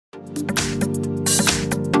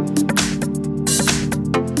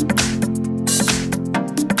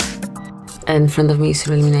In front of me is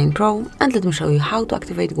Realme 9 Pro, and let me show you how to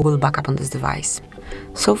activate Google Backup on this device.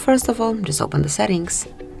 So first of all, just open the settings,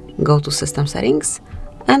 go to System Settings,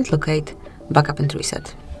 and locate Backup and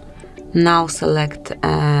Reset. Now select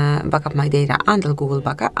Backup My Data under Google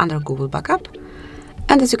Backup.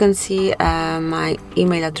 And as you can see, my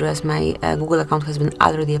email address, my Google account has been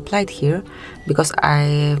already applied here because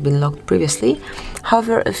I've been logged previously.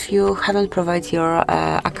 However, if you haven't provided your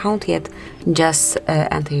account yet, just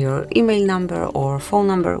enter your email number or phone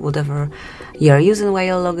number, whatever you're using while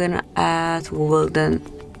you're logging to Google, then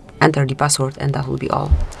enter the password, and that will be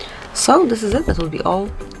all. So this is it, that will be all.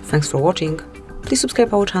 Thanks for watching. Please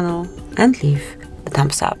subscribe our channel and leave the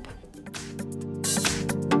thumbs up.